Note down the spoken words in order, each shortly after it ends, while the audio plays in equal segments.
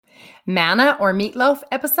Manna or Meatloaf,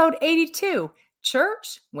 episode 82,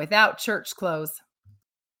 Church Without Church Clothes.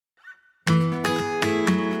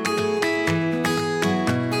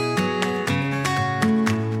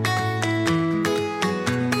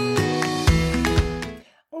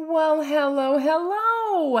 Well,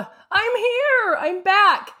 hello. I'm here. I'm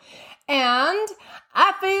back. And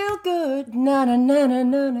I feel good,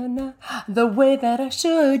 na-na-na-na-na-na, the way that I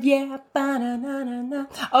should, yeah, ba-na-na-na-na.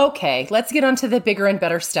 Okay, let's get on to the bigger and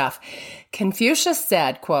better stuff. Confucius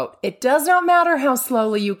said, quote, "It does not matter how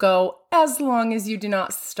slowly you go, as long as you do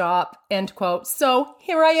not stop," end quote. So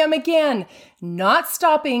here I am again, not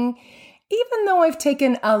stopping, even though I've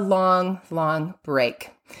taken a long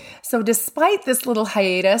break. So despite this little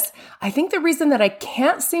hiatus, I think the reason that I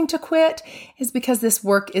can't seem to quit is because this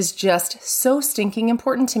work is just so stinking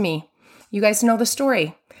important to me. You guys know the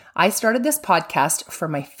story. I started this podcast for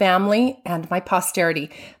my family and my posterity,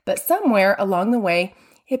 but somewhere along the way,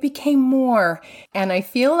 it became more. And I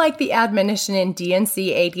feel like the admonition in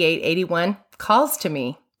D&C 8881 calls to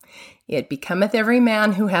me. It becometh every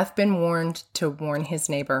man who hath been warned to warn his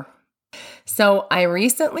neighbor. So I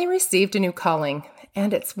recently received a new calling,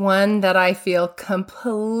 and it's one that I feel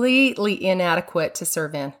completely inadequate to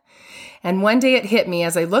serve in. And one day it hit me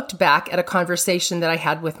as I looked back at a conversation that I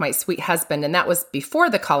had with my sweet husband, and that was before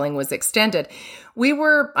the calling was extended. We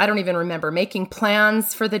were, I don't even remember, making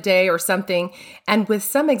plans for the day or something, and with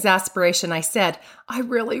some exasperation I said, I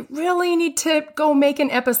really need to go make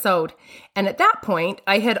an episode. And at that point,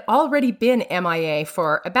 I had already been MIA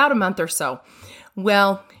for about a month or so.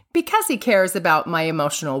 Well, because he cares about my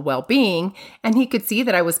emotional well-being, and he could see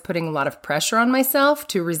that I was putting a lot of pressure on myself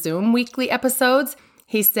to resume weekly episodes,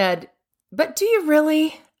 he said, "But do you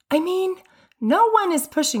really? I mean, no one is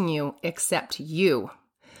pushing you except you."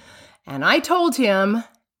 And I told him,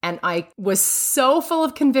 and I was so full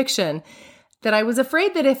of conviction that I was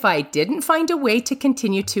afraid that if I didn't find a way to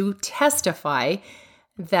continue to testify,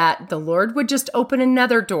 that the Lord would just open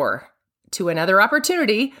another door to another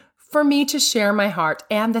opportunity for me to share my heart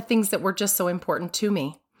and the things that were just so important to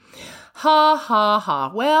me.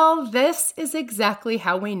 Ha. Well, this is exactly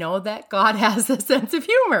how we know that God has a sense of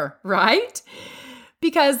humor, right?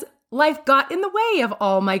 Because life got in the way of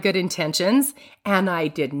all my good intentions, and I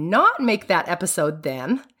did not make that episode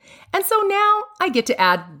then. And so now I get to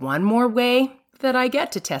add one more way that I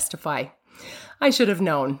get to testify. I should have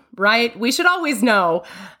known, right? We should always know.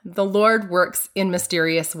 The Lord works in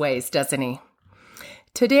mysterious ways, doesn't he?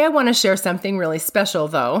 Today I want to share something really special,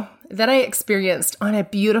 though, that I experienced on a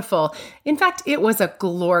beautiful, in fact, it was a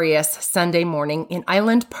glorious Sunday morning in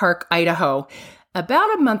Island Park, Idaho,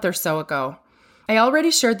 about a month or so ago. I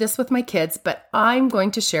already shared this with my kids, but I'm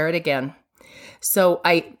going to share it again. So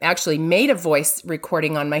I actually made a voice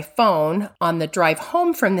recording on my phone on the drive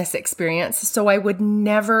home from this experience, so I would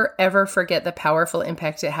never, ever forget the powerful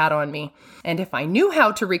impact it had on me. And if I knew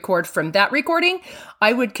how to record from that recording,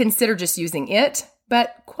 I would consider just using it.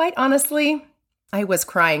 But quite honestly, I was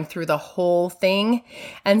crying through the whole thing,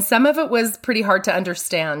 and some of it was pretty hard to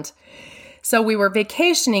understand. So we were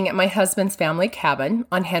vacationing at my husband's family cabin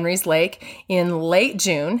on Henry's Lake in late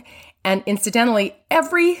June, and incidentally,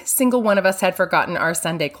 every single one of us had forgotten our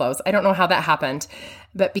Sunday clothes. I don't know how that happened,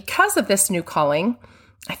 but because of this new calling,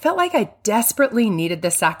 I felt like I desperately needed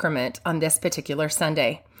the sacrament on this particular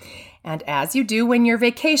Sunday. And as you do when you're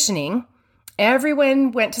vacationing,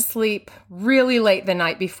 everyone went to sleep really late the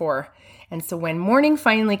night before. And so when morning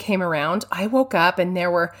finally came around, I woke up and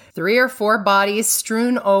there were 3 or 4 bodies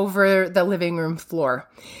strewn over the living room floor.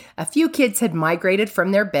 A few kids had migrated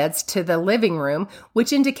from their beds to the living room,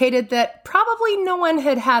 which indicated that probably no one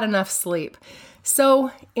had had enough sleep.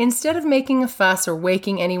 So instead of making a fuss or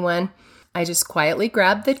waking anyone, I just quietly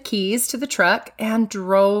grabbed the keys to the truck and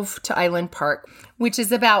drove to Island Park, which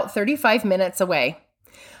is about 35 minutes away.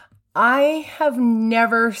 I have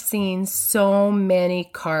never seen so many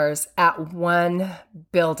cars at one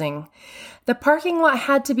building. The parking lot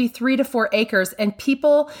had to be 3 to 4 acres, and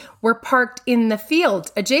people were parked in the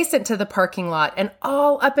field adjacent to the parking lot and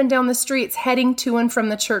all up and down the streets heading to and from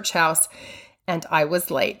the church house. And I was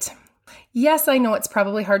late. Yes, I know it's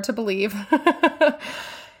probably hard to believe.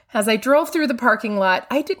 As I drove through the parking lot,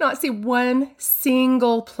 I did not see one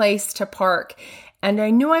single place to park. And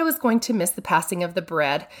I knew I was going to miss the passing of the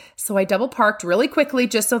bread, so I double parked really quickly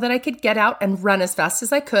just so that I could get out and run as fast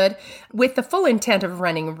as I could, with the full intent of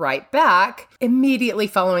running right back immediately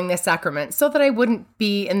following the sacrament so that I wouldn't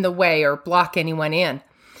be in the way or block anyone in.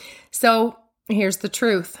 So here's the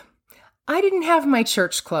truth. I didn't have my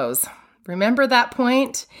church clothes. Remember that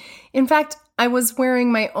point? In fact, I was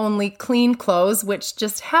wearing my only clean clothes, which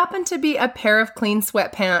just happened to be a pair of clean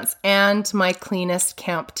sweatpants and my cleanest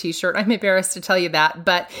camp t-shirt. I'm embarrassed to tell you that,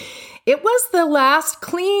 but it was the last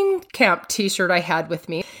clean camp t-shirt I had with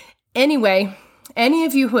me. Anyway, any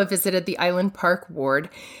of you who have visited the Island Park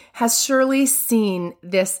Ward has surely seen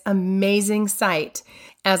this amazing sight.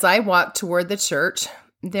 As I walked toward the church,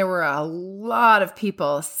 there were a lot of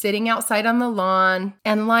people sitting outside on the lawn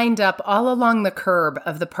and lined up all along the curb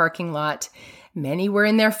of the parking lot. Many were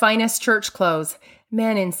in their finest church clothes,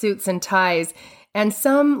 men in suits and ties, and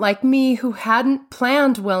some, like me, who hadn't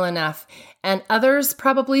planned well enough, and others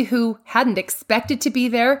probably who hadn't expected to be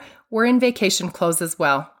there were in vacation clothes as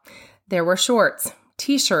well. There were shorts,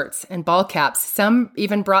 t-shirts, and ball caps. Some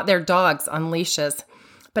even brought their dogs on leashes.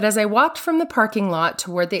 But as I walked from the parking lot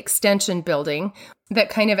toward the extension building that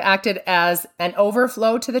kind of acted as an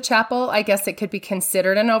overflow to the chapel, I guess it could be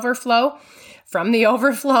considered an overflow, from the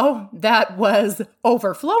overflow that was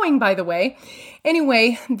overflowing, by the way.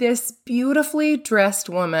 Anyway, this beautifully dressed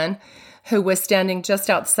woman who was standing just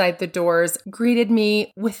outside the doors greeted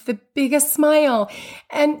me with the biggest smile.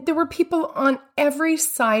 And there were people on every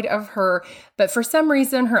side of her, but for some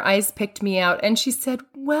reason her eyes picked me out and she said,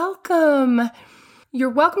 "Welcome. You're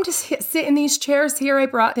welcome to sit in these chairs here. I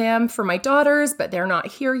brought them for my daughters, but they're not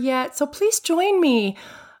here yet. So please join me."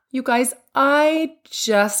 You guys, I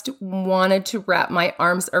just wanted to wrap my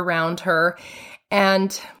arms around her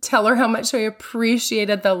and tell her how much I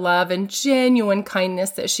appreciated the love and genuine kindness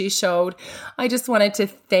that she showed. I just wanted to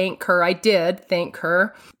thank her. I did thank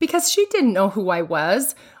her because she didn't know who I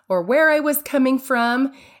was or where I was coming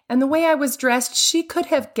from. And the way I was dressed, she could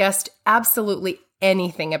have guessed absolutely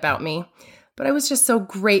anything about me. But I was just so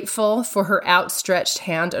grateful for her outstretched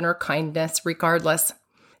hand and her kindness regardless.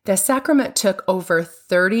 The sacrament took over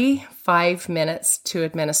 35 minutes to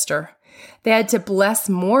administer. They had to bless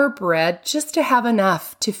more bread just to have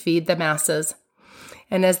enough to feed the masses.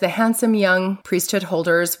 And as the handsome young priesthood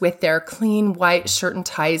holders with their clean white shirt and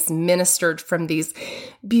ties ministered from these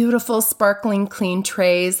beautiful, sparkling, clean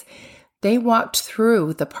trays, they walked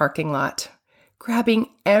through the parking lot, grabbing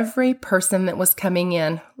every person that was coming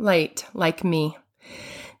in late like me.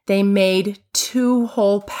 They made 2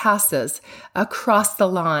 whole passes across the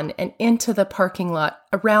lawn and into the parking lot,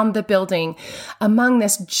 around the building, among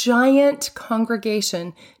this giant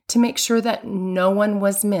congregation to make sure that no one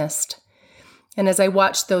was missed. And as I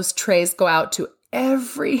watched those trays go out to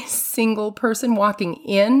every single person walking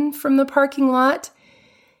in from the parking lot,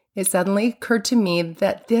 it suddenly occurred to me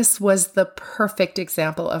that this was the perfect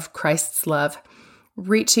example of Christ's love,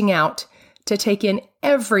 reaching out to take in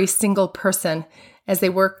every single person as they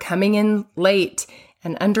were coming in late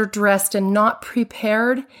and underdressed and not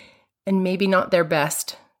prepared and maybe not their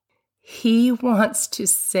best. He wants to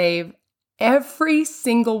save every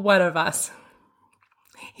single one of us.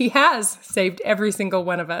 He has saved every single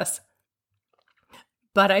one of us.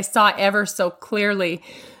 But I saw ever so clearly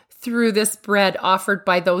through this bread offered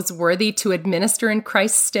by those worthy to administer in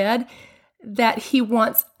Christ's stead that he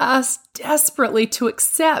wants us desperately to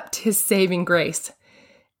accept his saving grace.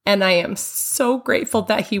 And I am so grateful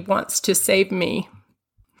that he wants to save me.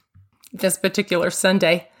 This particular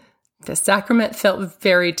Sunday, the sacrament felt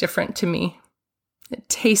very different to me. It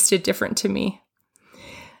tasted different to me.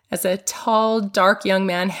 As a tall, dark young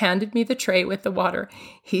man handed me the tray with the water,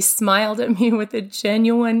 he smiled at me with a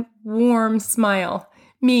genuine, warm smile,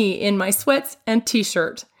 me in my sweats and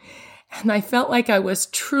t-shirt. And I felt like I was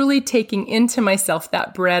truly taking into myself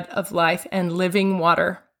that bread of life and living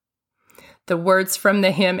water. The words from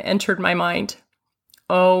the hymn entered my mind.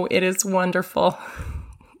 "Oh, it is wonderful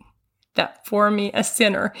that for me, a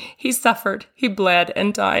sinner, he suffered, he bled,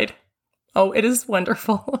 and died. Oh, it is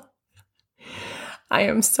wonderful." I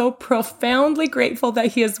am so profoundly grateful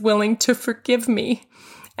that he is willing to forgive me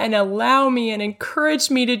and allow me and encourage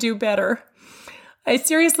me to do better. I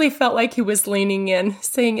seriously felt like he was leaning in,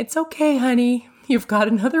 saying, "It's okay, honey. You've got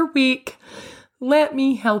another week. Let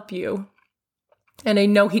me help you." And I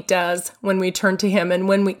know he does when we turn to him and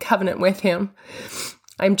when we covenant with him.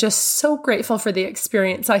 I'm just so grateful for the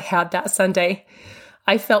experience I had that Sunday.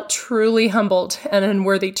 I felt truly humbled and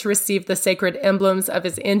unworthy to receive the sacred emblems of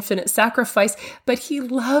his infinite sacrifice, but he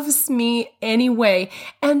loves me anyway,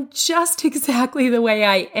 and just exactly the way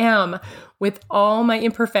I am, with all my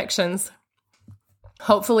imperfections.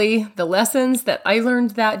 Hopefully, the lessons that I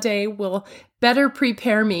learned that day will better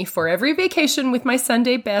prepare me for every vacation with my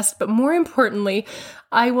Sunday best, but more importantly,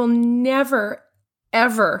 I will never,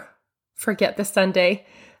 ever forget the Sunday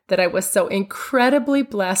that I was so incredibly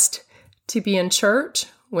blessed to be in church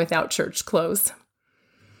without church clothes.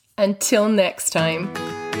 Until next time.